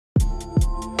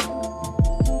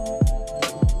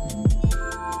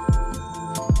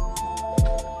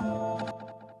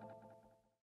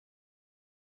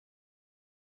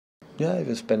Yeah, if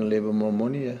I spend a little bit more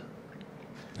money, yeah.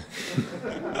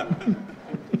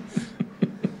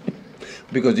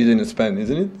 Because you didn't spend,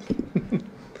 isn't it?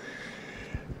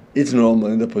 It's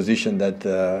normal in the position that,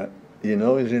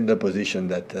 it's in the position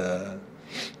that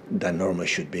that normal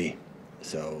should be.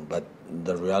 So, but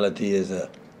the reality is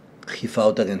he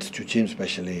fought against two teams,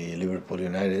 especially Liverpool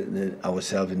United,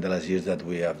 ourselves in the last years that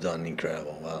we have done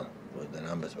incredible well with the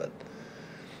numbers. But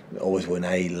always when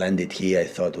I landed here, I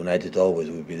thought United always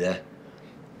would be there.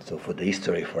 So for the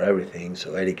history, for everything.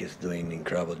 So Eric is doing an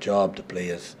incredible job. The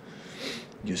players,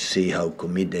 you see how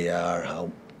committed they are,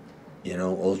 how,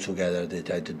 all together they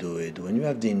try to do it. When you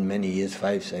have been many years,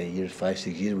 6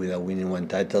 years without winning one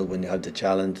title, when you have the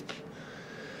challenge.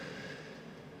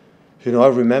 I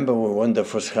remember when we won the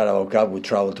first Carabao Cup, we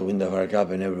traveled to win the Carabao Cup,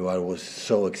 and everyone was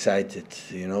so excited,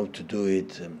 to do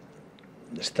it.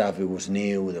 The staff, it was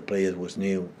new, the players was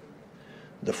new.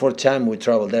 The fourth time we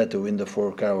traveled there to win the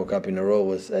fourth Carabao Cup in a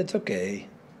row it's okay.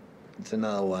 It's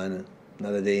another one,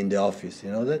 another day in the office,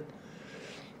 that?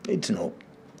 It's normal,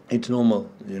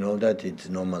 that it's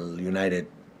normal. United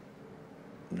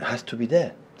has to be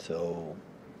there. So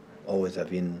always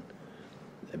have been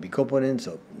a big opponent,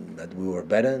 so that we were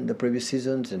better in the previous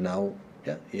seasons, and now,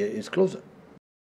 yeah, it's closer.